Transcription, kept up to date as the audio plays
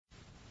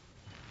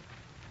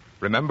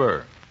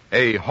Remember,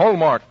 a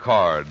Hallmark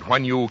card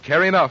when you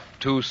care enough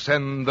to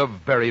send the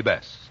very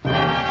best.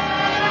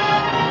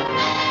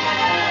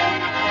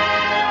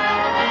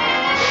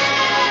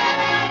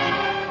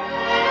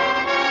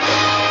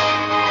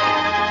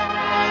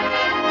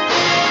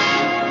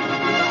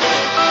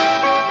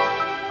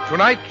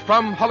 Tonight,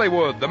 from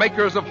Hollywood, the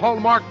makers of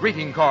Hallmark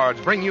greeting cards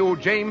bring you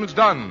James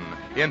Dunn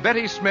in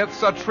Betty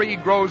Smith's A Tree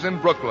Grows in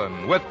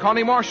Brooklyn with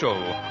Connie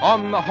Marshall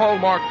on the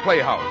Hallmark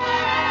Playhouse.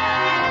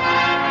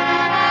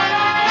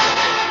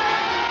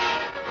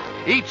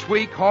 Each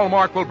week,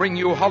 Hallmark will bring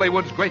you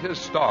Hollywood's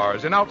greatest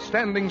stars in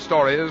outstanding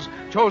stories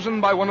chosen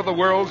by one of the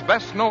world's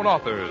best-known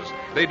authors,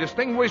 the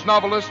distinguished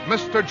novelist,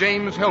 Mr.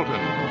 James Hilton.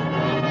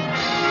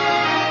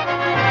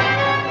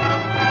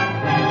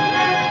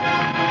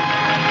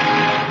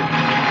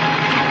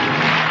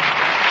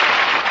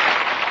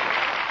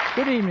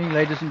 Good evening,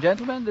 ladies and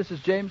gentlemen. This is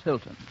James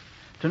Hilton.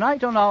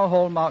 Tonight on our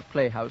Hallmark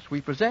Playhouse,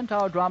 we present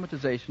our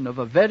dramatization of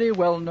a very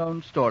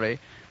well-known story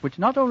which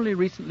not only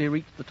recently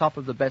reached the top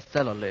of the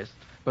bestseller list,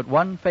 but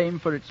won fame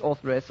for its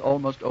authoress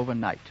almost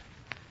overnight.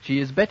 She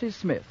is Betty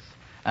Smith,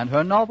 and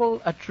her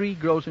novel, A Tree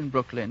Grows in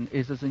Brooklyn,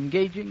 is as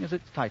engaging as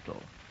its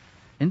title.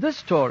 In this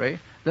story,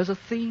 there's a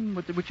theme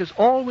which has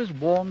always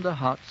warmed the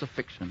hearts of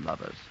fiction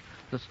lovers,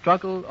 the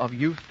struggle of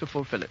youth to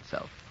fulfill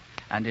itself.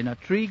 And in A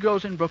Tree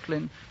Grows in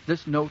Brooklyn,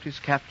 this note is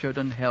captured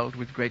and held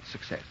with great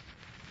success.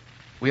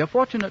 We are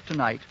fortunate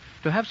tonight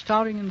to have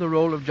starring in the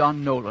role of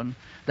John Nolan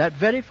that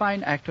very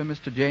fine actor,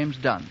 Mr. James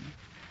Dunn,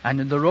 and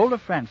in the role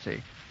of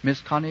Francie, Miss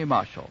Connie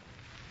Marshall.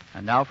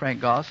 And now,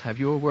 Frank Goss, have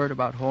you a word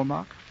about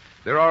Hallmark?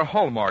 There are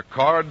Hallmark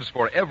cards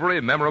for every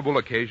memorable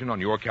occasion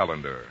on your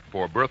calendar,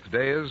 for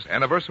birthdays,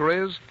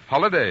 anniversaries,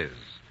 holidays.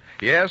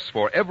 Yes,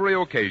 for every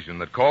occasion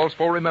that calls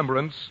for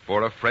remembrance,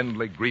 for a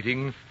friendly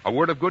greeting, a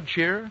word of good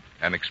cheer,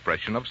 an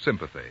expression of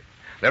sympathy.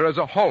 There is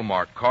a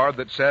Hallmark card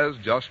that says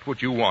just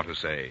what you want to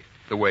say,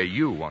 the way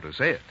you want to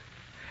say it.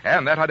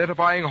 And that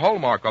identifying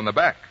Hallmark on the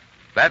back,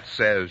 that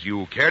says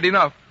you cared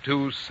enough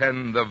to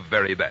send the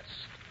very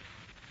best.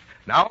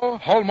 Now,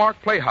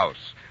 Hallmark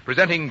Playhouse,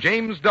 presenting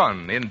James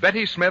Dunn in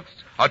Betty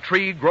Smith's A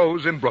Tree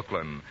Grows in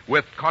Brooklyn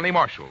with Connie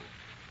Marshall.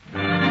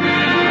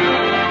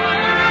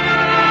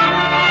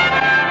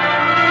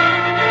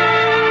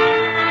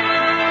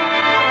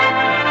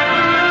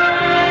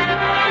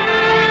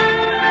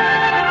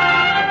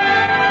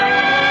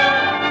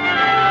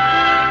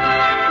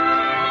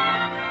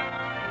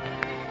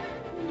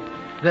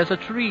 There's a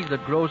tree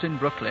that grows in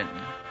Brooklyn.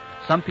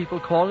 Some people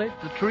call it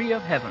the tree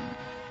of heaven.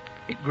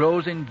 It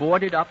grows in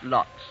boarded-up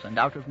lots and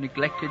out of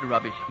neglected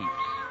rubbish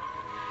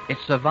heaps. It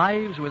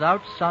survives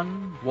without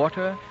sun,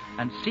 water,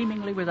 and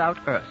seemingly without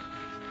earth.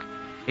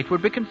 It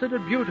would be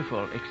considered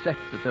beautiful, except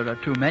that there are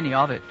too many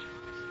of it.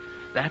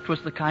 That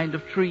was the kind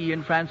of tree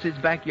in Francie's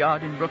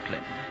backyard in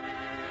Brooklyn.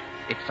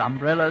 Its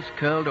umbrellas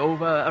curled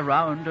over,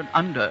 around, and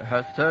under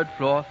her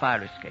third-floor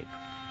fire escape.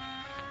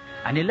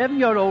 An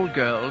 11-year-old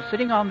girl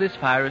sitting on this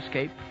fire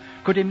escape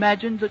could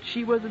imagine that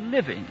she was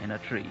living in a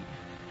tree.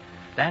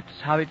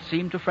 That's how it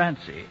seemed to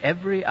Francie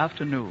every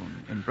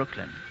afternoon in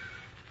Brooklyn.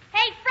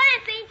 Hey,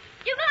 Francie,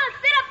 you gonna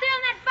sit up there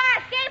on that fire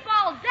escape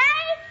all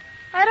day?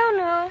 I don't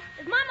know.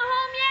 Is Mama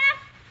home yet?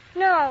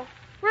 No.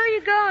 Where are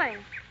you going?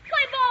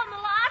 Play ball in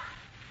the lot.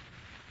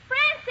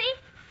 Francie,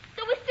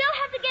 do we still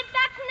have to get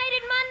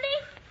vaccinated Monday?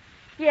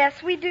 Yes,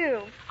 we do.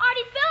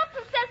 Artie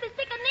Phillipson says they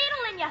stick a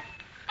needle in you,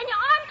 and your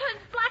arm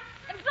turns black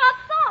and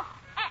drops off,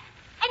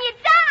 and you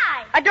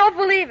die. I don't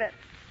believe it.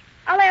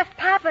 I'll ask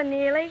Papa,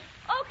 Neely.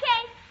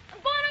 Okay,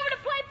 I'm going over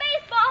to play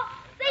baseball.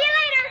 See you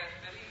later.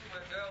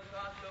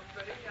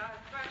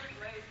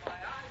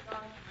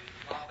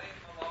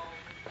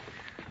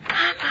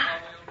 Papa.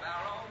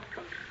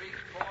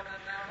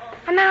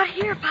 I'm out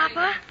here,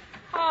 Papa.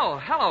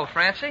 Oh, hello,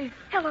 Francie.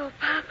 Hello,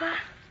 Papa.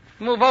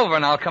 Move over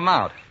and I'll come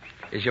out.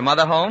 Is your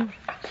mother home?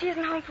 She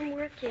isn't home from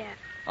work yet.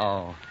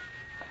 Oh.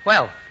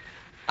 Well,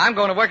 I'm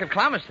going to work at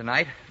Columbus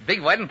tonight.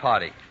 Big wedding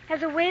party.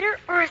 As a waiter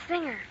or a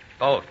singer?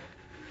 Both.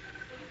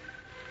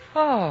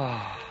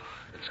 Oh,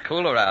 it's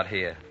cooler out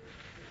here.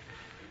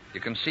 You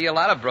can see a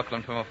lot of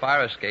Brooklyn from a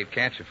fire escape,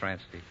 can't you,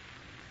 Francie?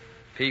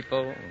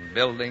 People and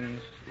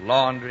buildings,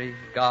 laundry,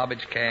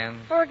 garbage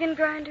cans. Organ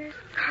grinders,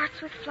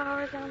 carts with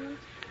flowers on them,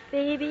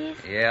 babies.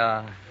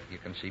 Yeah, you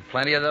can see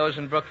plenty of those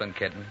in Brooklyn,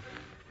 kitten.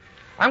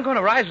 I'm going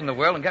to rise in the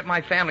world and get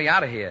my family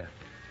out of here.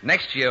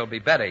 Next year will be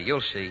better,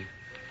 you'll see.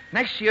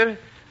 Next year,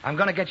 I'm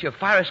going to get you a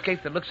fire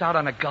escape that looks out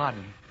on a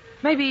garden.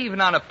 Maybe even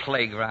on a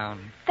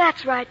playground.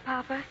 That's right,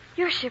 Papa.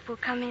 Your ship will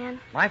come in.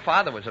 My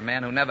father was a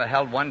man who never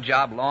held one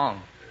job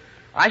long.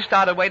 I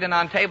started waiting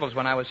on tables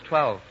when I was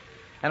 12.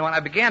 And when I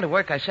began to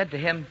work, I said to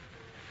him,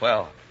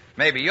 well,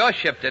 maybe your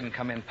ship didn't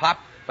come in, Pop,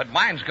 but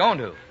mine's going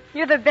to.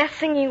 You're the best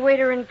singing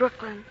waiter in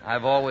Brooklyn.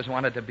 I've always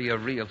wanted to be a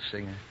real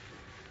singer.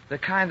 The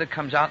kind that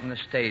comes out on the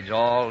stage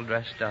all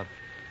dressed up.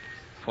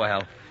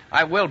 Well,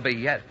 I will be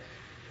yet.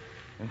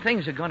 And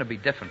things are going to be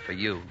different for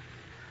you.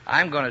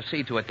 I'm going to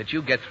see to it that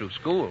you get through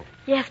school.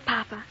 Yes,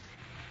 Papa.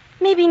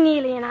 Maybe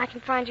Neely and I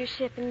can find your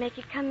ship and make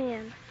it come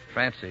in.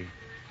 Francie,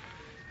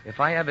 if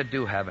I ever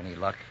do have any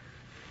luck,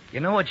 You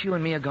know what you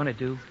and me are going to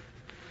do?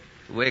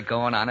 We're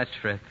going on a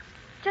trip.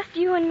 Just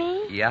you and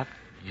me? Yep,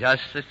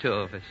 just the two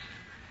of us.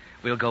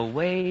 We'll go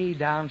way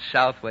down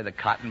south where the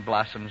cotton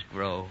blossoms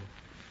grow.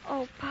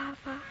 Oh,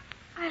 Papa,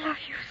 I love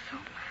you so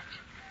much.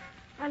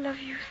 I love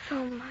you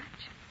so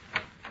much.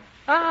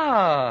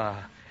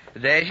 Ah,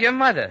 there's your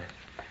mother.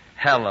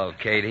 Hello,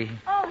 Katie.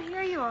 Oh,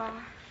 here you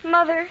are.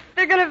 Mother,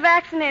 they're going to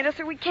vaccinate us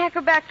or we can't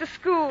go back to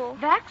school.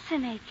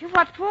 Vaccinate you?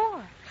 What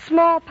for?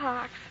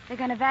 Smallpox. They're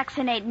going to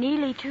vaccinate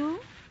Neely, too?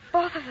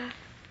 Both of us.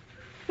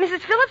 Mrs.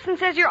 Phillipson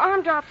says your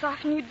arm drops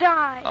off and you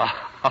die.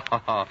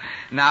 Oh,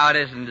 now it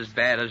isn't as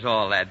bad as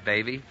all that,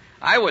 baby.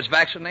 I was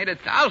vaccinated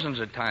thousands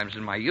of times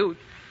in my youth.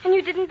 And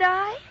you didn't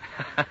die?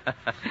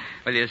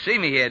 Well, you see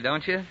me here,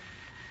 don't you?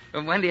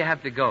 But when do you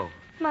have to go?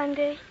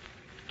 Monday.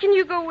 Can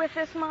you go with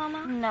us,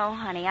 Mama? No,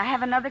 honey. I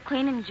have another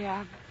cleaning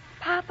job.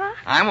 Papa?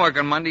 I'm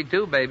working Monday,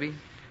 too, baby.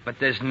 But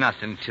there's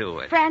nothing to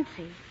it.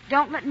 Francie,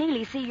 don't let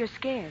Neely see you're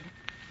scared.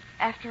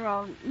 After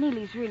all,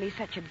 Neely's really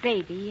such a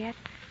baby yet.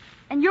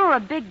 And you're a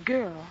big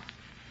girl.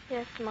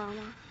 Yes,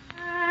 Mama.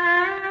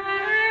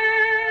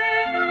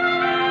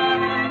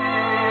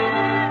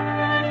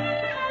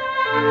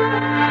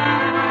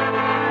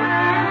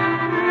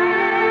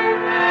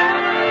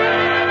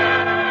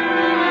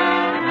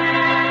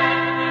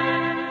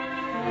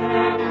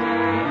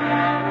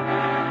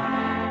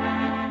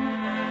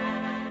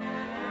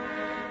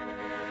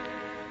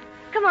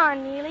 Come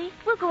on, Neely.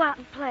 We'll go out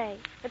and play.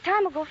 The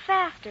time will go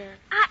faster.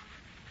 I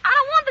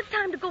don't want the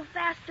time to go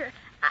faster.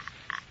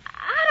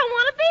 I don't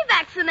want to be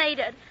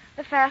vaccinated.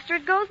 The faster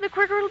it goes, the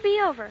quicker it'll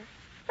be over.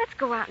 Let's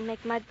go out and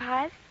make mud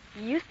pies.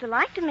 You used to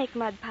like to make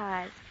mud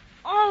pies.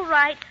 All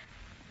right.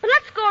 But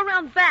let's go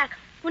around back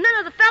where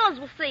none of the fellas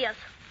will see us.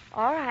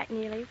 All right,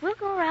 Neely. We'll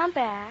go around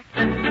back.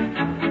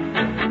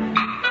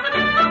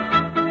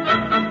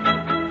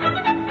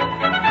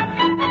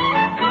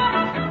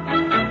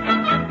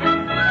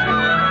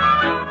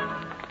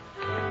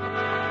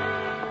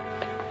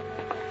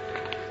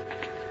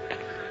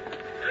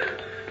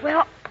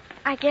 Well,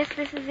 I guess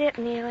this is it,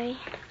 Neely.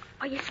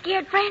 Are you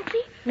scared, Francie?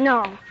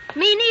 No.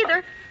 Me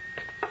neither.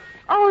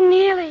 Oh,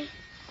 Neely.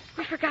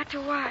 We forgot to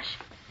wash.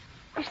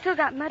 We've still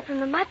got mud from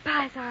the mud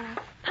pies on us.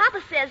 Papa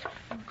says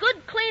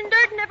good, clean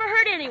dirt never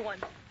hurt anyone.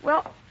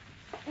 Well,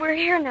 we're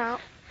here now.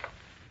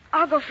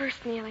 I'll go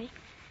first, Neely.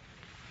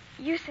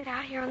 You sit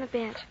out here on the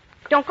bench.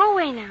 Don't go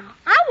away now.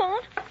 I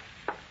won't.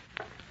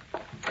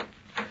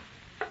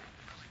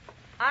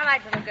 All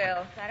right, little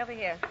girl. Right over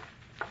here.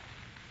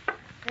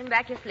 Turn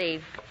back your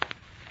sleeve.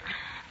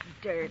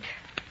 Dirt.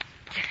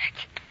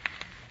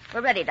 We're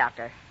ready,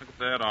 Doctor. Look at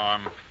that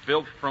arm.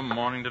 Filth from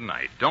morning to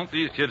night. Don't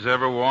these kids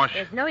ever wash?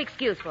 There's no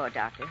excuse for it,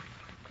 Doctor.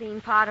 Clean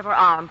part of her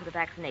arm for the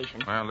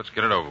vaccination. Well, let's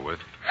get it over with.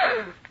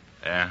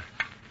 Yeah.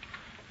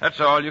 That's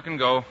all. You can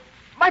go.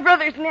 My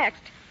brother's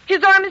next.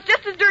 His arm is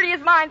just as dirty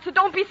as mine, so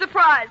don't be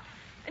surprised.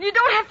 And you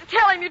don't have to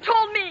tell him. You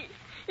told me.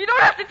 You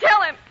don't have to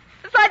tell him.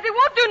 Besides, it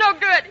won't do no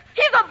good.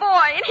 He's a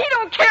boy, and he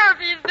don't care if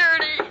he's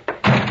dirty.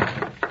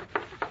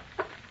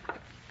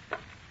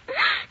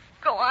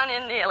 Go on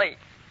in, Neely.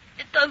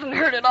 It doesn't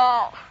hurt at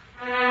all.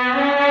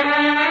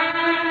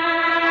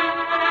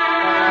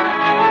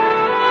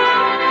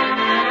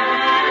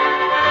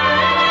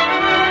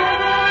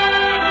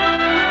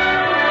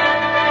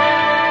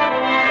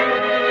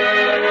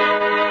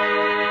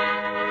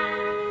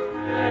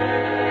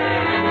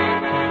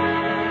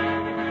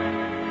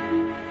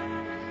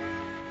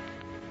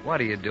 What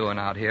are you doing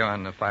out here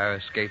on the fire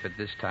escape at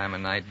this time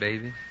of night,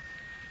 baby?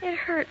 It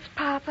hurts,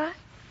 Papa,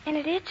 and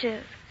it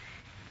itches.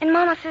 And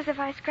Mama says if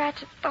I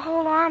scratch it, the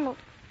whole arm will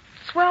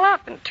swell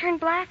up and turn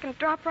black and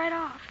drop right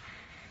off.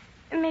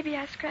 And maybe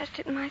I scratched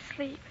it in my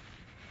sleep.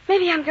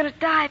 Maybe I'm going to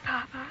die,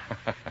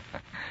 Papa.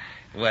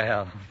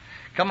 Well,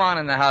 come on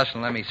in the house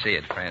and let me see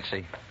it,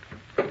 Francie.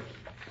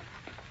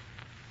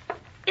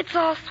 It's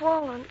all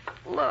swollen.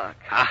 Look.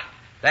 Ah,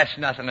 that's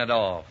nothing at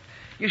all.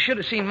 You should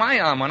have seen my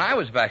arm when I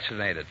was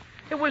vaccinated.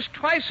 It was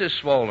twice as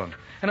swollen,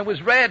 and it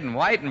was red and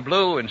white and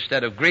blue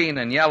instead of green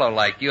and yellow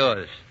like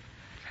yours.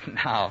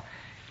 Now,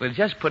 we'll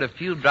just put a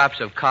few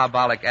drops of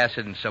carbolic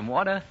acid in some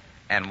water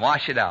and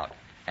wash it out.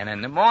 And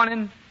in the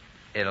morning,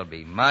 it'll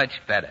be much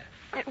better.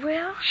 It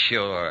will?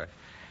 Sure.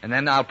 And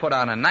then I'll put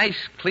on a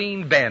nice,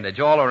 clean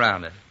bandage all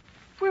around it.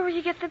 Where will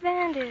you get the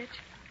bandage?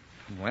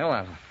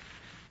 Well,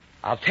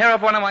 I'll tear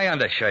up one of my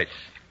undershirts.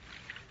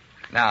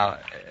 Now,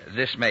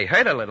 this may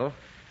hurt a little,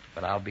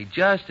 but I'll be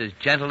just as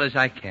gentle as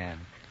I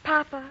can.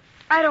 Papa,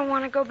 I don't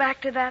want to go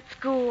back to that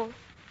school.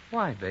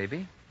 Why,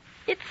 baby?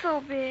 It's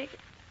so big,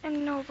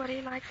 and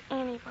nobody likes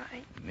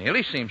anybody.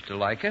 Neely seems to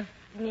like it.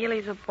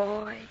 Neely's a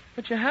boy.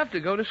 But you have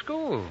to go to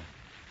school.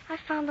 I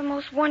found the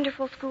most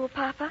wonderful school,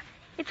 Papa.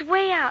 It's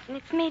way out, and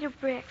it's made of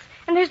bricks.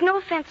 And there's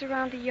no fence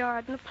around the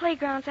yard, and the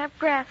playgrounds have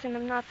grass in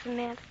them, not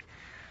cement.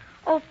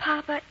 Oh,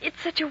 Papa,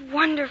 it's such a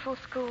wonderful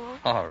school.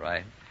 All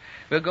right.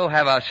 We'll go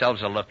have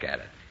ourselves a look at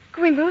it.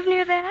 Can we move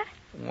near that?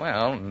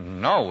 Well,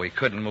 no, we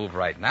couldn't move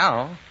right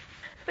now.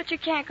 But you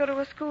can't go to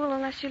a school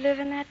unless you live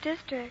in that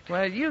district.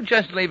 Well, you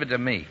just leave it to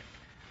me.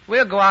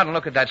 We'll go out and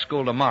look at that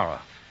school tomorrow.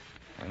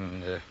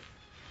 And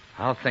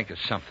I'll think of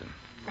something.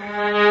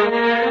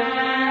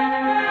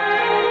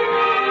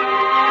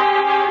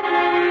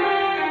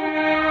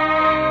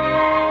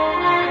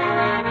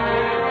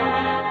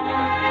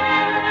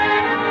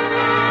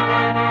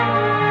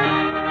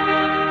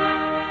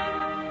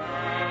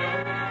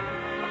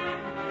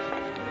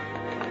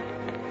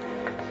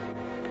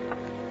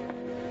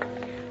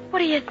 What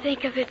do you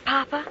think of it,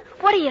 Papa?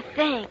 What do you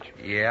think?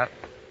 Yeah.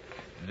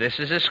 This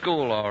is a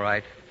school, all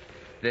right.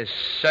 This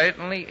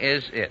certainly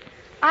is it.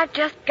 I've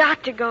just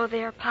got to go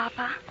there,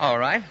 Papa. All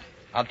right.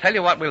 I'll tell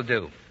you what we'll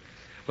do.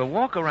 We'll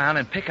walk around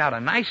and pick out a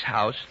nice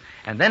house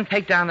and then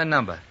take down the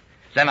number.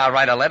 Then I'll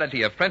write a letter to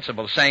your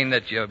principal saying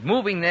that you're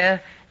moving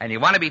there and you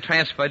want to be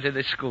transferred to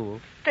this school.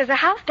 There's a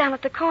house down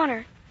at the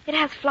corner. It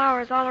has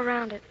flowers all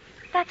around it.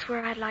 That's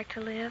where I'd like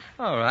to live.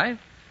 All right.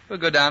 We'll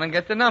go down and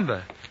get the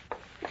number.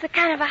 It's the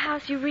kind of a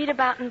house you read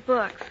about in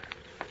books.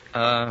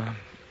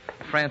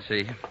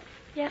 Francie,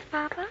 Yes,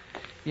 Papa?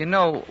 you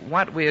know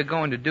what we are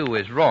going to do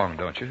is wrong,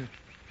 don't you?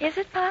 Is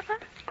it, Papa?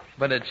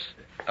 But it's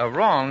a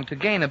wrong to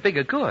gain a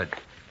bigger good.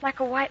 Like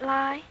a white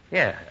lie?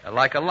 Yeah,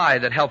 like a lie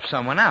that helps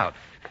someone out.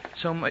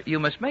 So you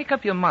must make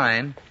up your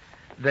mind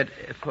that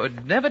for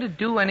never to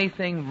do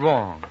anything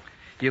wrong.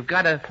 You've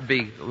got to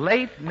be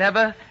late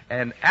never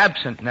and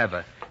absent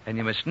never. And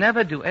you must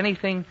never do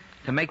anything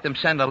to make them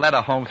send a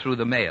letter home through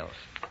the mails.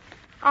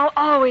 I'll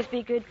always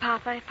be good,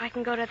 Papa, if I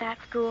can go to that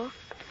school.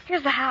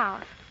 Here's the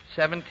house.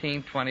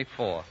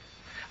 1724.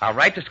 I'll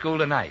write to school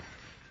tonight.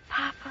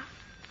 Papa.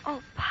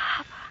 Oh,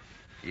 Papa.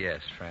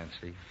 Yes,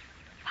 Francie.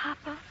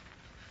 Papa.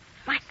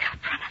 My cup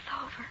runneth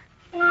over.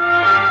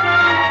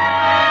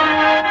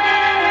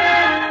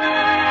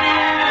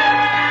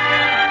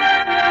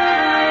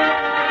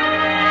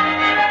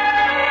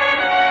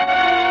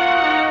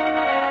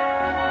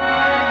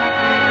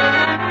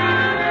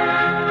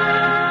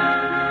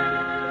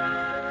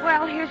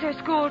 Well, here's her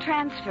school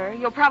transfer.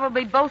 You'll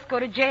probably both go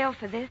to jail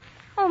for this.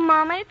 Oh,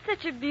 Mama, it's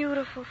such a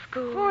beautiful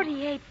school.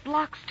 48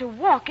 blocks to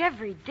walk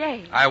every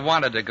day. I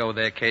wanted to go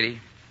there, Katie.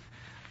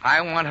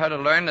 I want her to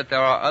learn that there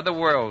are other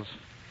worlds,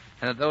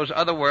 and that those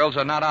other worlds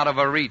are not out of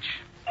her reach.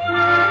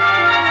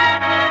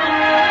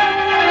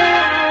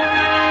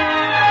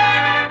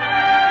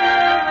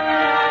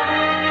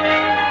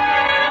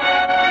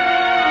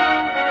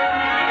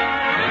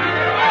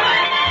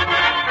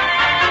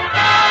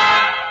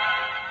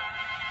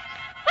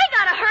 We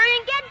gotta hurry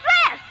and get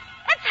dressed.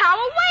 It's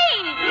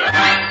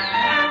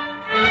Halloween.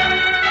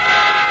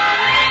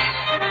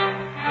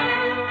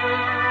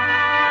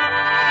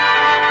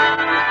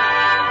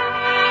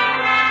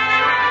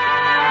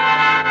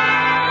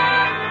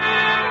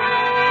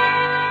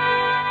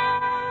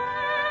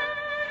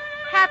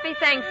 Happy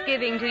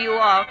Thanksgiving to you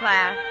all,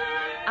 class.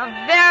 A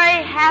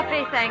very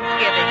happy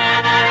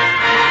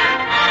Thanksgiving.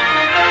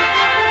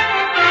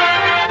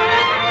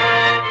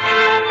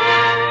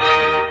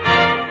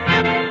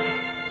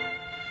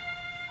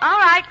 All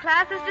right,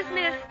 class is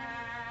dismissed.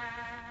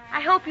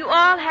 I hope you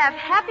all have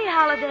happy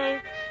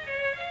holidays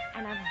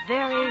and a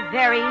very,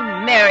 very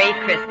Merry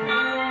Christmas.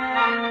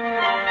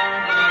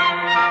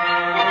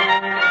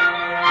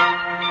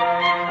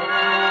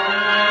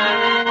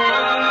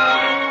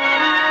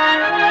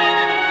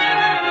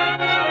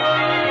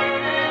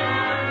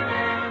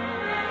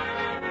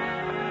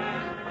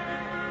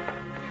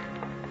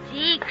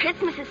 Gee,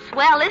 Christmas is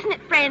swell, isn't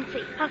it,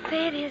 Francie? I'll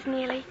say it is,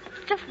 Neely.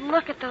 Just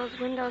look at those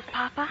windows,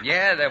 Papa.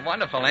 Yeah, they're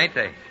wonderful, ain't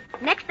they?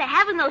 Next to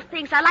having those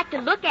things, I like to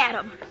look at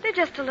them. They're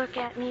just to look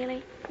at,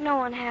 Neely. No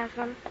one has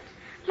them.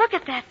 Look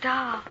at that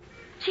doll.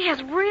 She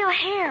has real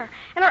hair,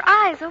 and her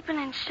eyes open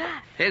and shut.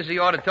 Here's the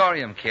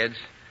auditorium, kids.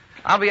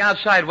 I'll be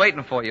outside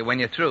waiting for you when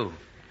you're through.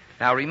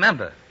 Now,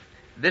 remember,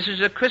 this is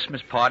a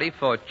Christmas party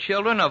for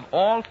children of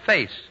all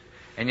faiths.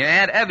 And your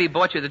Aunt Evie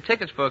bought you the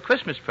tickets for a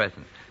Christmas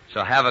present.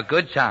 So have a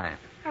good time.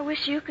 I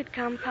wish you could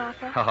come,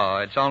 Papa. Oh,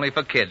 it's only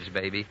for kids,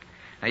 baby.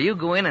 Now, you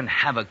go in and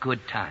have a good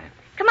time.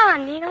 Come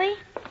on, Neely.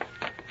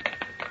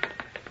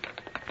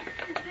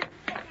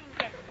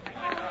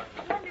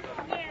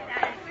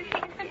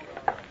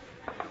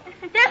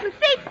 There's some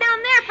seats down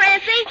there,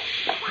 Francie.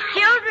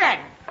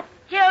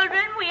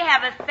 Children, we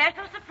have a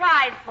special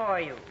surprise for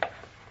you.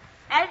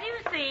 As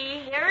you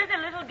see, here is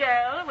a little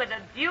girl with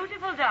a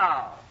beautiful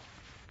doll.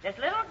 This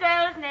little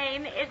girl's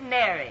name is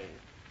Mary.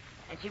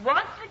 And she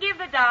wants to give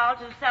the doll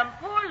to some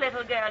poor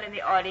little girl in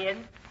the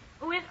audience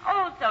who is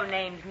also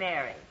named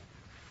Mary.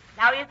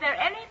 Now, is there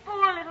any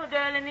poor little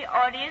girl in the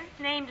audience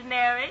named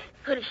Mary?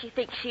 Who does she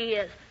think she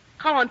is?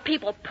 Calling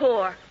people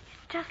poor.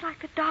 Just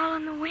like the doll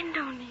in the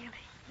window, Neely.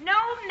 No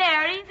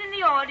Marys in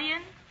the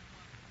audience?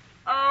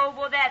 Oh,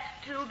 well, that's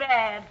too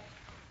bad.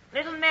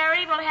 Little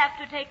Mary will have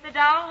to take the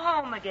doll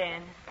home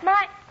again.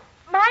 My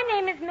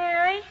name is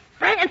Mary.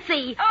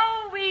 Francie!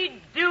 Oh, we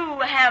do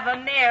have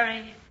a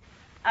Mary.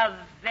 A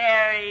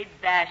very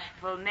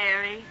bashful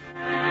Mary.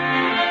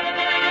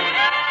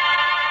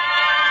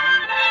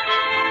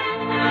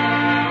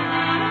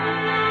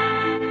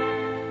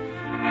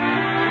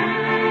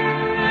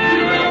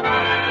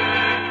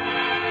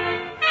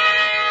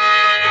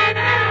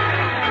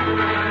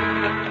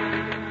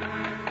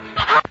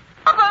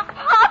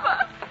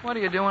 What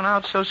are you doing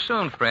out so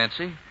soon,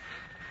 Francie?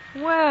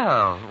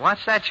 Well,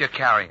 what's that you're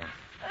carrying?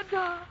 A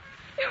doll.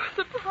 It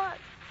was a surprise.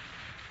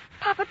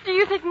 Papa, do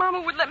you think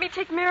Mama would let me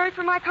take Mary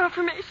for my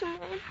confirmation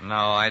name? No,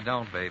 I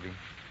don't, baby.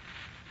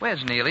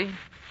 Where's Neely?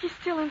 He's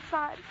still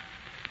inside.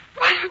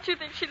 Why don't you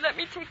think she'd let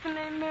me take the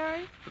name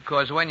Mary?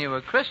 Because when you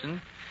were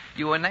christened,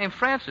 you were named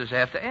Frances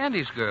after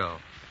Andy's girl.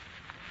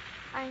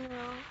 I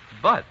know.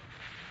 But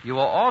you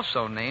were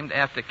also named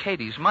after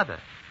Katie's mother.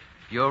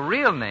 Your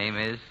real name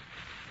is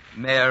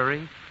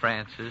Mary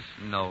Frances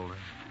Nolan.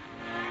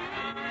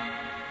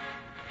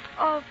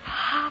 Oh,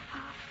 Papa,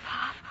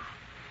 Papa.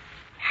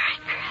 Merry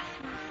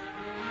Christmas.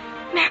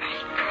 Merry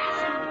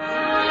Christmas.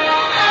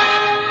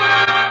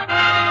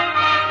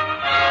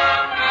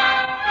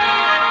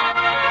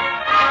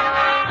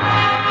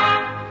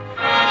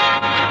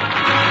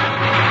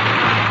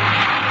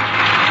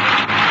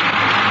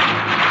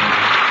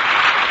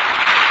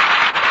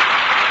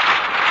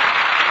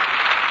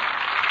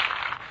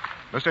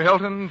 Mr.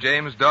 Hilton,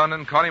 James Dunn,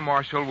 and Connie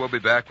Marshall will be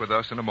back with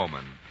us in a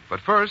moment.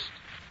 But first,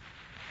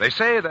 they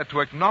say that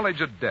to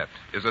acknowledge a debt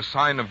is a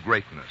sign of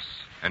greatness,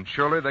 and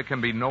surely there can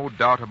be no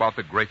doubt about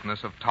the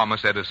greatness of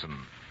Thomas Edison.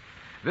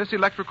 This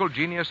electrical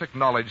genius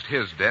acknowledged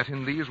his debt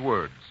in these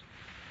words: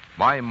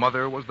 "My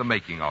mother was the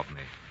making of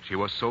me. She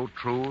was so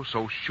true,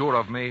 so sure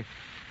of me,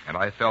 and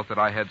I felt that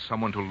I had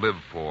someone to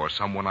live for,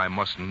 someone I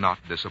must not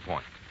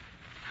disappoint."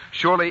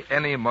 Surely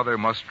any mother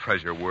must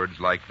treasure words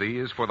like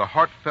these for the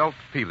heartfelt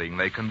feeling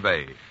they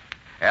convey.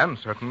 And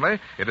certainly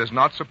it is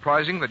not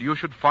surprising that you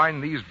should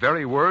find these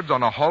very words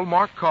on a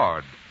Hallmark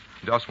card,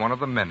 just one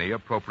of the many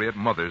appropriate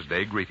Mother's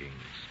Day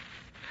greetings.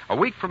 A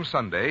week from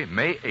Sunday,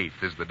 May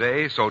 8th, is the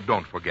day, so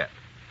don't forget.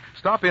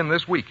 Stop in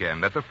this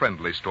weekend at the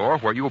Friendly Store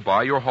where you'll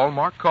buy your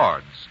Hallmark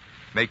cards.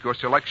 Make your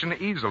selection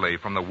easily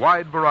from the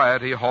wide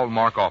variety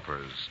Hallmark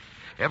offers.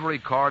 Every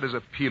card is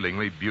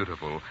appealingly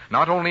beautiful,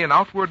 not only in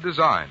outward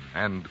design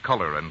and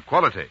color and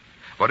quality,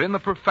 but in the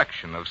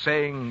perfection of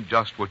saying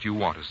just what you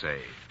want to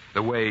say,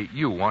 the way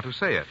you want to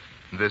say it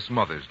this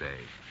Mother's Day.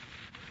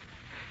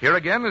 Here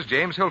again is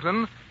James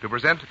Hilton to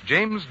present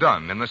James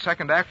Dunn in the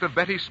second act of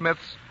Betty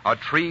Smith's A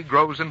Tree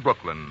Grows in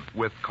Brooklyn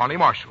with Connie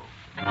Marshall.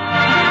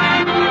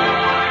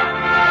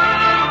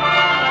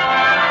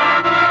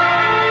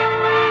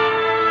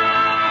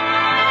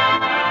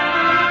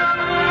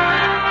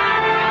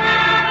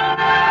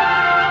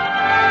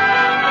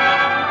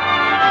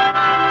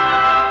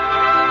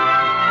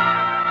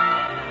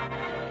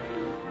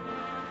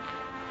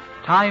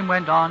 Time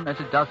went on as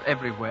it does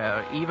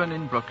everywhere, even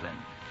in Brooklyn.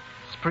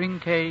 Spring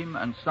came,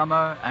 and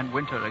summer, and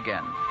winter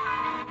again.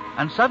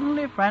 And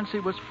suddenly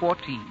Francie was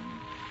 14,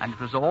 and it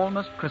was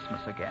almost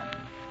Christmas again.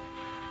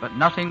 But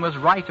nothing was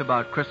right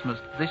about Christmas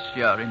this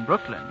year in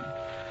Brooklyn,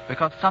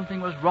 because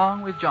something was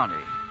wrong with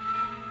Johnny.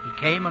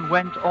 He came and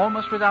went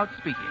almost without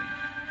speaking.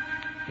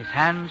 His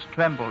hands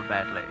trembled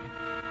badly.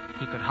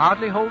 He could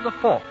hardly hold the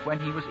fork when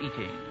he was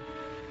eating.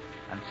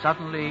 And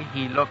suddenly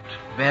he looked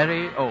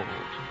very old.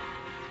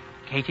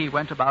 Katie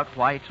went about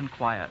white and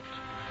quiet,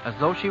 as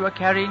though she were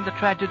carrying the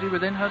tragedy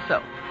within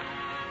herself.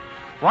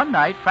 One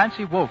night,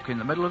 Francie woke in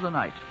the middle of the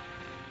night.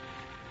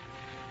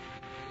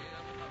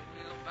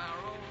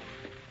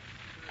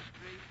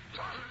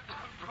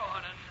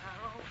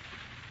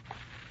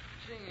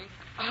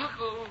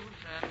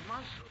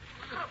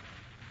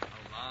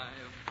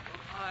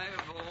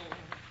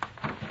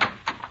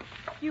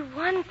 You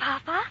won,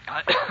 Papa.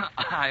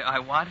 I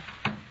what?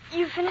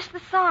 You finished the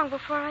song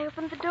before I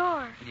opened the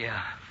door.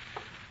 Yeah.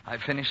 I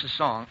finished the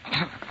song,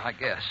 I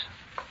guess.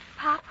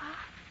 Papa?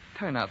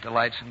 Turn out the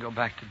lights and go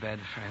back to bed,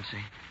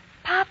 Francie.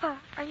 Papa,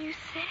 are you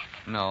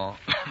sick? No,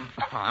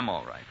 I'm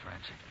all right,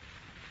 Francie.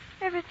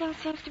 Everything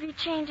seems to be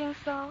changing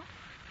so.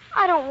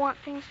 I don't want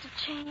things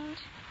to change.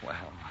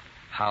 Well,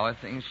 how are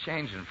things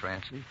changing,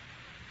 Francie?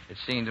 It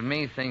seemed to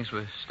me things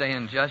were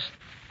staying just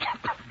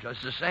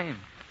the same.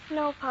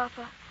 No,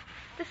 Papa.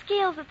 The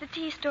scales at the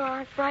tea store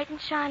aren't bright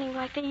and shining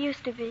like they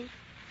used to be.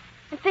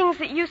 And things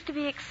that used to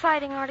be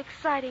exciting aren't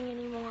exciting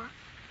anymore.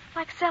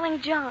 Like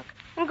selling junk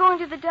and going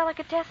to the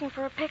delicatessen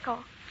for a pickle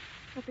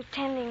and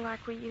pretending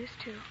like we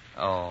used to.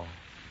 Oh,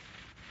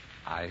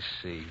 I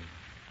see.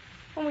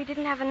 When we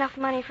didn't have enough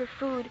money for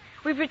food,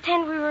 we'd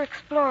pretend we were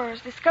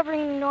explorers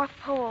discovering the North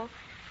Pole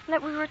and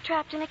that we were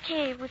trapped in a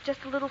cave with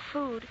just a little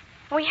food.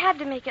 And we had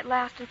to make it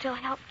last until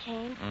help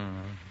came.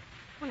 Mm-hmm.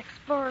 When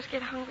explorers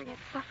get hungry and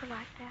suffer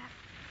like that,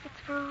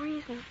 it's for a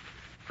reason.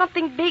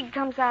 Something big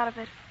comes out of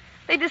it.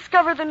 They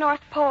discover the North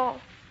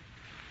Pole.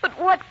 But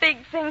what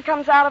big thing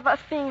comes out of us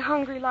being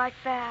hungry like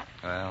that?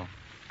 Well,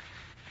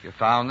 you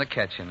found the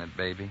catch in it,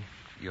 baby.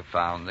 You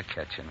found the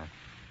catch in it.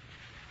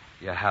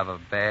 You have a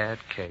bad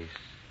case.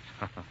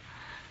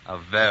 A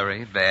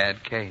very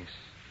bad case.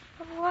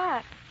 Of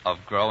what? Of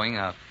growing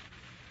up.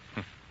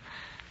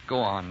 Go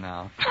on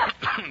now.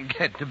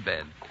 Get to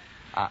bed.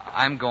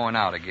 I'm going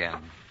out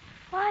again.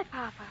 Why,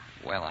 Papa?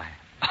 Well,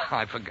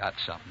 I forgot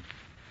something.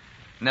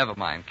 Never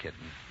mind,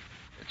 kitten.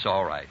 It's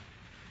all right.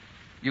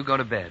 You go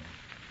to bed.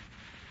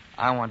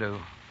 I want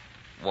to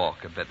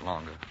walk a bit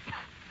longer.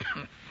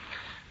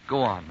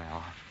 Go on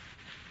now.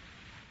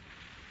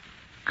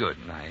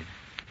 Good night.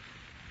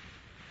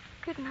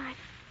 Good night,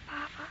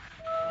 Papa.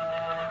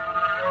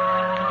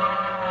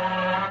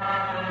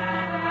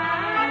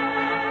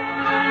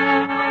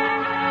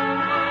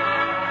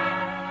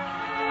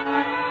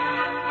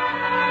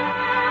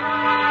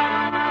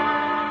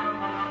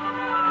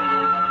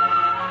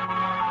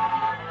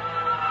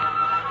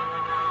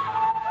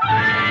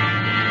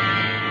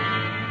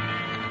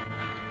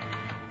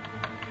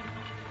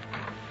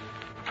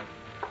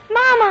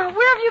 Mama,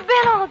 where have you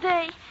been all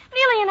day?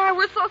 Neely and I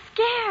were so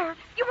scared.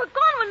 You were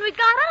gone when we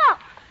got up.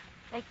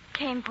 They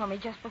came for me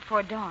just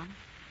before dawn.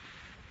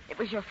 It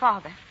was your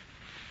father.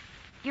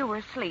 You were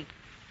asleep.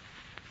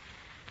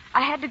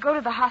 I had to go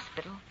to the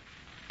hospital.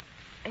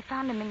 They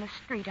found him in the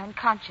street,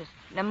 unconscious,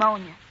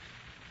 pneumonia.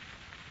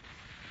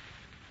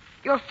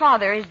 Your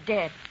father is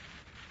dead.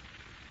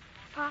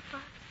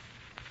 Papa,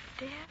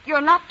 dead? You're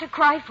not to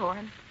cry for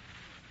him.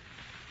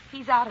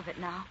 He's out of it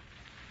now.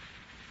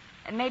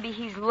 And maybe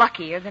he's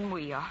luckier than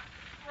we are.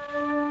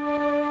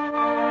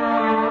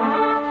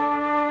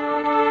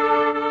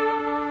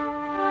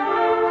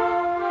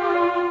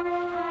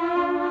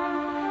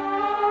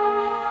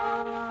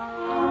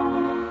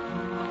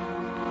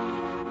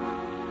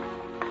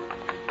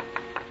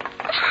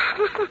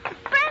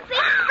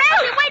 Francie,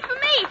 wait for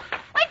me.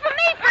 Wait for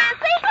me,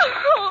 Francie.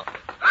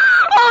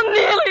 Oh,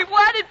 Neely,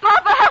 why did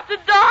Papa have to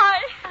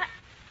die?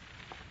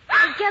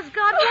 I guess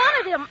God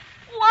wanted him.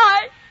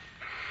 Why?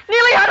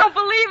 Neely, I don't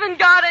believe in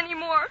God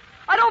anymore.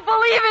 I don't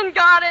believe in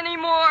God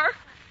anymore.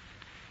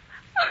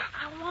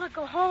 I want to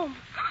go home.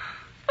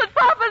 But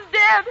Papa's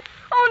dead.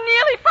 Oh,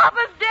 Neely,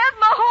 Papa's dead.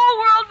 My whole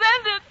world's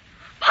ended.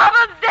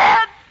 Papa's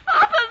dead.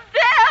 Papa's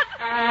dead.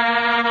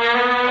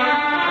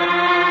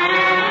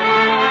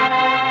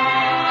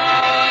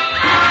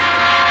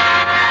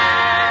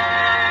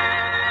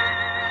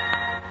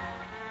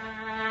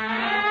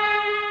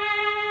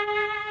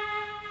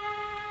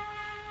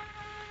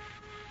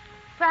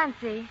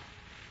 Francie,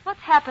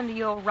 what's happened to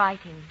your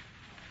writing?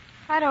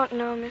 I don't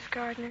know, Miss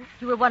Gardner.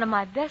 You were one of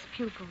my best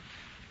pupils.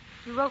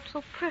 You wrote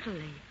so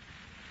prettily.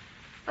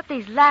 But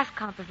these last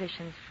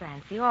compositions,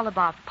 Francie, all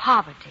about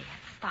poverty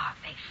and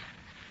starvation.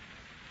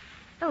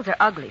 Those are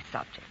ugly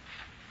subjects.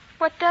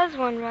 What does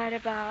one write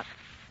about?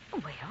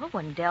 Well,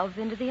 one delves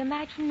into the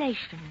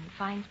imagination and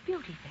finds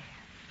beauty there.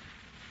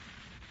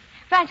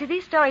 Francie,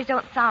 these stories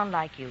don't sound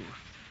like you.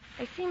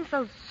 They seem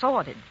so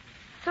sordid.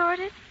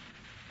 Sordid?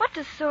 What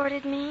does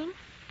sordid mean?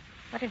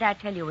 What did I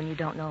tell you when you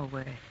don't know a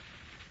word?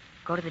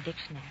 Go to the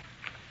dictionary.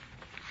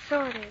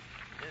 Sordid.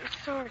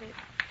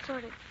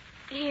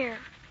 Here.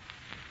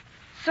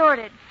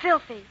 Sordid.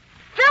 Filthy.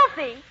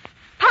 Filthy!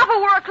 Papa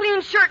wore a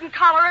clean shirt and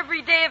collar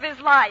every day of his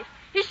life.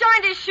 He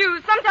shined his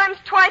shoes sometimes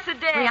twice a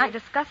day. We aren't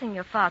discussing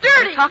your father.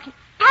 Dirty! We're talking...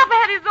 Papa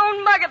had his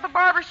own mug at the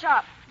barber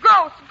shop.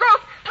 Gross.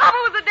 Papa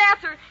was a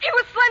dancer. He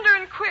was slender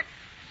and quick.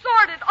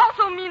 Sordid,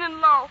 also mean and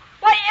low.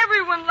 Why,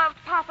 everyone loved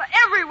Papa.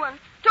 Everyone.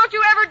 Don't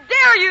you ever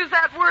dare use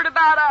that word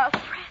about us.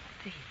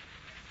 Francie.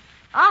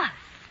 Us?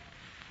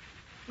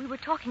 We were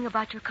talking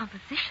about your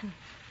compositions.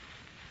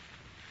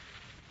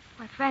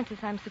 Why,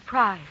 Francis, I'm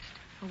surprised.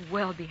 A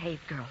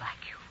well-behaved girl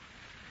like you.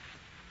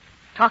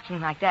 Talking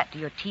like that to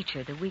your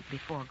teacher the week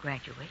before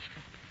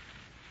graduation.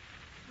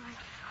 I'm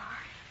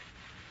sorry.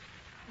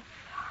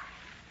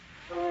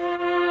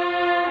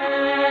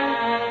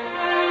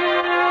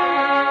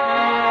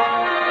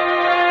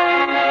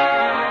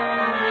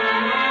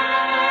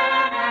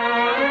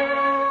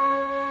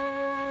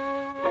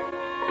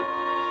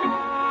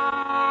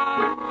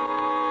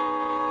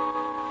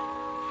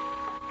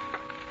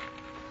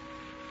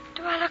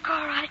 Do I look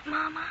all right,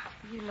 Mama?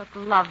 You look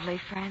lovely,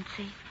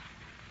 Francie.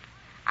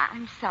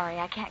 I'm sorry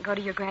I can't go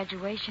to your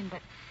graduation,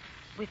 but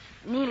with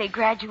Neely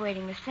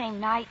graduating the same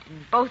night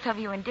and both of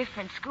you in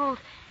different schools,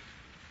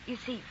 you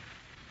see,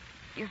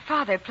 your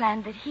father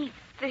planned that he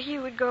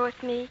would go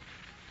with me.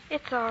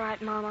 It's all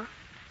right, Mama.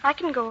 I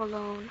can go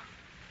alone.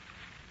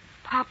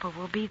 Papa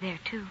will be there,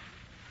 too.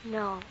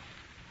 No.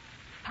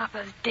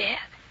 Papa's dead.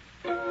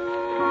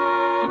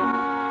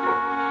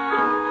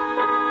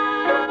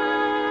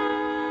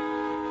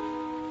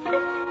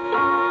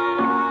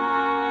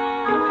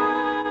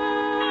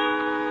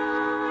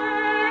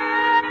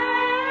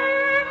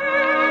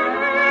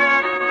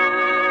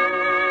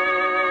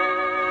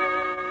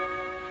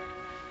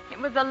 It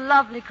was a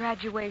lovely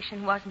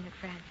graduation, wasn't it,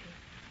 Francie?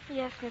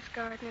 Yes, Miss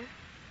Gardner.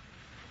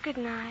 Good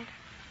night.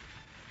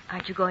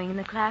 Aren't you going in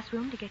the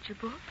classroom to get your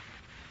book?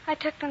 I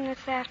took them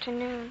this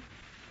afternoon.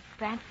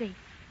 Francie,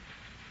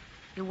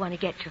 you want to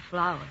get your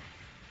flowers.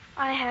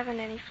 I haven't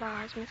any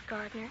flowers, Miss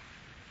Gardner.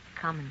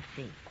 Come and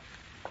see.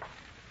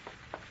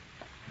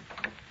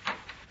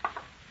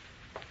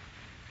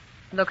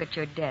 Look at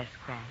your desk,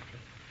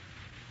 Francie.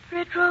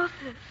 Red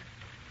roses.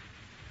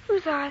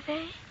 Whose are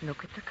they?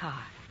 Look at the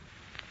card.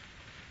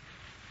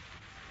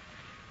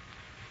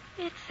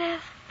 It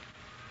says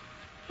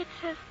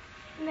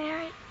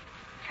Mary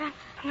Frances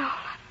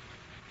Nolan.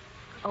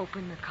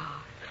 Open the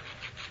card.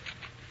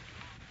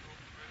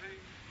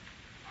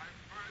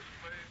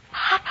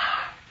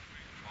 Papa.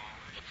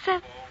 It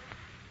says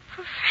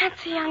for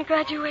Francie on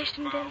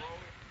graduation day.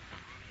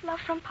 Love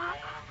from Papa.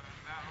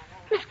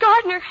 Miss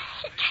Gardner,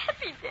 he can't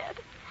be dead.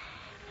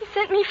 He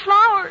sent me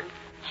flowers.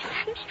 He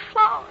sent me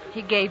flowers.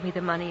 He gave me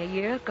the money a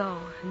year ago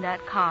and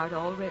that card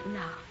all written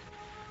out.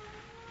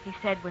 He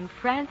said when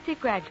Francie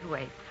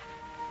graduates,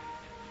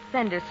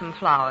 send her some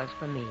flowers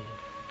for me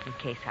in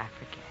case I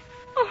forget.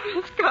 Oh,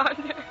 Miss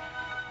Gardner.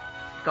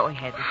 Go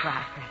ahead and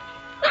try, Francie.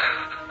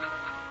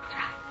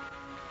 Try.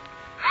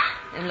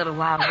 In a little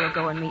while, we'll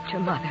go and meet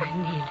your mother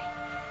and Neely.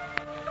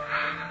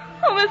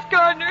 Oh, Miss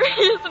Gardner,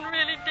 he isn't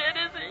really dead,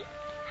 is he?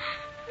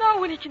 Not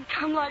when he can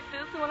come like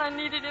this, when I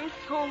needed him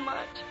so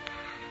much.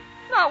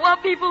 Not while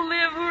people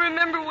live who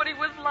remember what he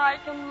was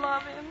like and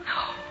love him.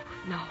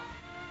 No.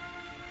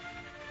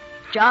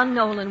 John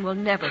Nolan will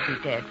never be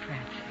dead,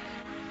 Francis.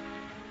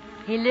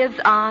 He lives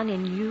on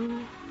in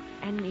you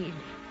and Neely.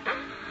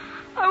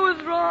 I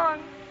was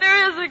wrong.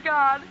 There is a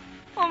God.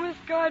 Oh, Miss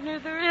Gardner,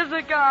 there is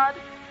a God.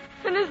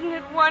 And isn't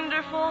it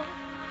wonderful?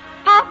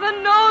 Papa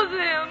knows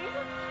him.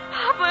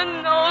 Papa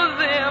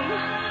knows him.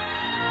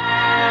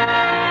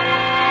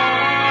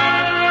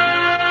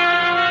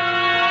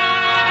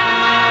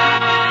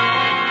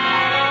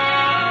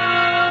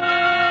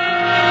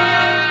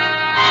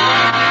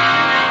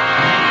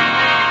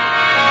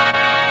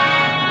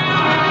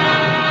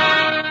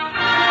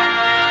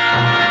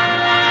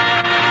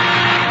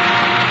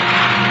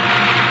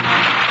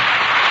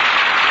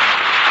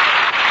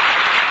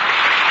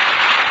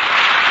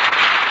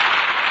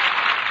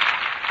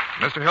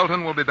 Mr.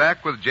 Hilton will be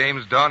back with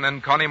James Dunn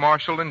and Connie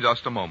Marshall in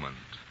just a moment.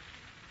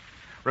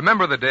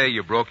 Remember the day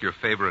you broke your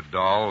favorite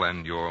doll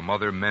and your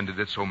mother mended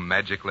it so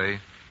magically?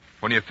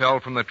 When you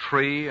fell from the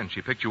tree and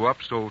she picked you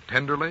up so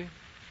tenderly?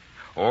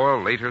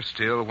 Or later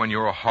still, when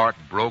your heart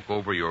broke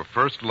over your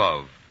first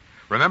love,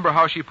 remember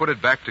how she put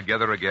it back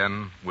together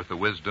again with the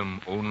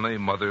wisdom only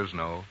mothers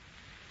know?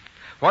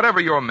 Whatever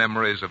your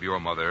memories of your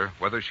mother,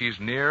 whether she's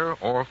near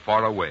or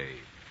far away,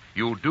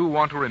 you do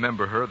want to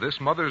remember her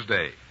this Mother's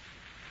Day.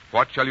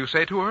 What shall you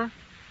say to her?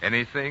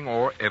 Anything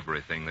or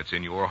everything that's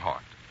in your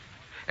heart.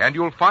 And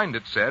you'll find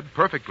it said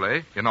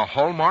perfectly in a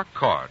Hallmark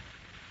card.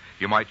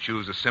 You might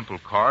choose a simple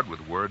card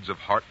with words of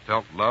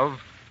heartfelt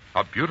love,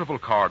 a beautiful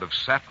card of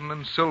satin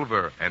and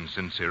silver and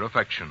sincere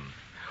affection,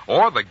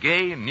 or the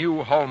gay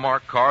new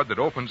Hallmark card that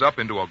opens up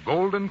into a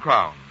golden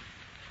crown.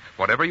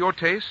 Whatever your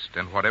taste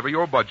and whatever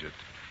your budget,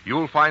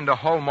 you'll find a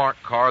Hallmark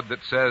card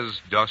that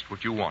says just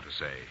what you want to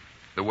say,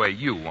 the way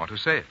you want to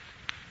say it.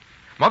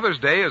 Mother's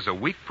Day is a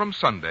week from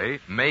Sunday,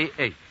 May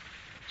 8th.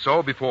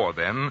 So before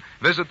then,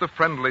 visit the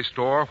friendly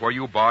store where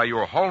you buy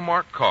your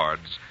Hallmark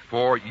cards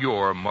for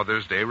your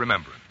Mother's Day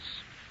remembrance.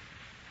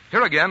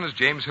 Here again is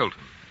James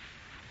Hilton.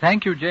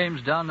 Thank you,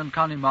 James Dunn and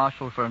Connie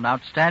Marshall, for an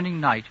outstanding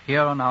night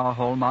here on our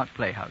Hallmark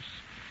Playhouse.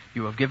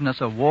 You have given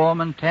us a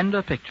warm and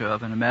tender picture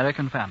of an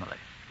American family.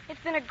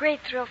 It's been a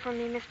great thrill for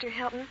me, Mr.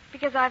 Hilton,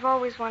 because I've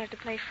always wanted to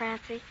play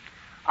Francie.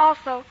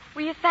 Also,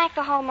 will you thank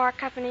the Hallmark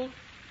Company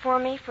for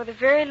me for the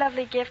very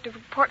lovely gift of a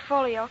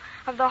portfolio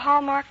of the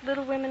Hallmark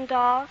Little Women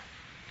dolls?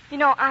 You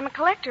know, I'm a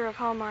collector of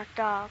Hallmark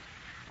dolls.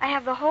 I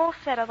have the whole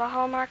set of the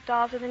Hallmark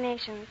dolls of the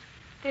nations.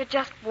 They're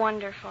just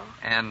wonderful.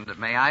 And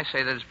may I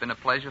say that it's been a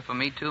pleasure for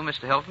me, too,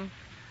 Mr. Hilton?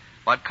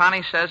 What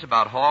Connie says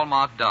about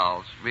Hallmark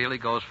dolls really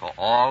goes for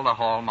all the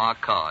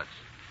Hallmark cards.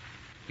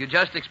 You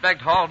just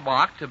expect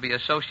Hallmark to be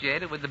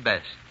associated with the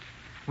best.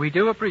 We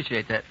do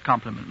appreciate that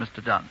compliment,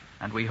 Mr. Dunn,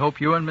 and we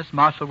hope you and Miss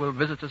Marshall will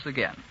visit us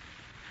again.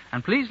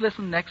 And please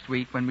listen next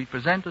week when we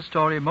present a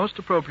story most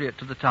appropriate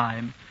to the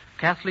time,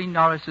 Kathleen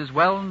Norris's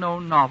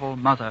well-known novel,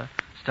 Mother,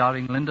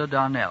 starring Linda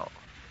Darnell.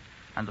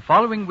 And the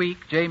following week,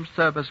 James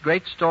Thurber's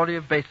great story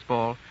of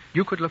baseball,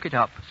 You Could Look It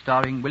Up,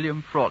 starring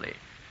William Frawley.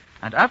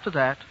 And after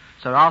that,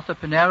 Sir Arthur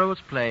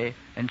Pinero's play,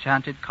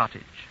 Enchanted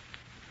Cottage.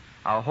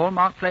 Our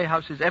Hallmark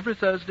Playhouse is every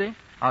Thursday.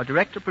 Our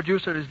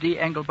director-producer is Dee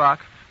Engelbach.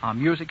 Our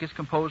music is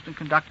composed and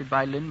conducted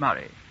by Lynn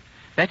Murray.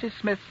 Betty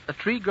Smith's A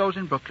Tree Grows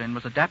in Brooklyn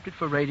was adapted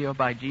for radio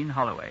by Gene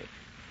Holloway.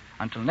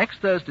 Until next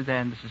Thursday,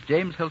 then, this is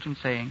James Hilton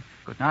saying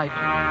good night.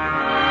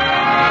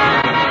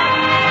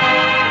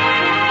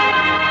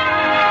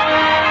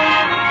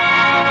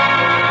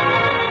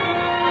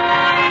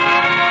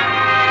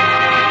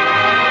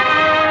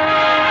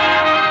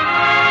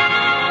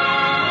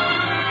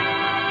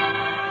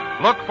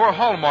 Look for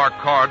Hallmark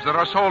cards that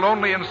are sold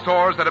only in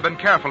stores that have been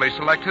carefully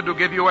selected to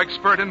give you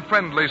expert and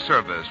friendly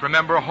service.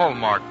 Remember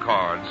Hallmark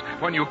cards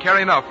when you care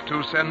enough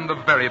to send the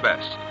very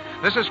best.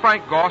 This is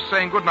Frank Goss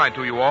saying good night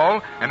to you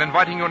all and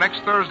inviting you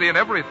next Thursday and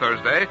every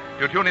Thursday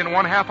to tune in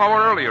 1/2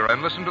 hour earlier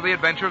and listen to the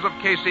adventures of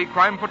Casey,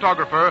 crime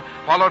photographer,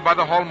 followed by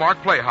the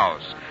Hallmark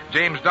Playhouse.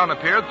 James Dunn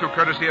appeared through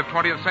courtesy of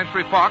 20th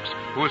Century Fox,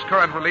 whose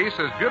current release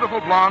is Beautiful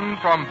Blonde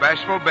from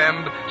Bashful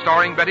Bend,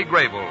 starring Betty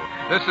Grable.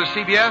 This is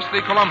CBS,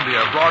 the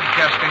Columbia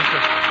Broadcasting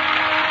System.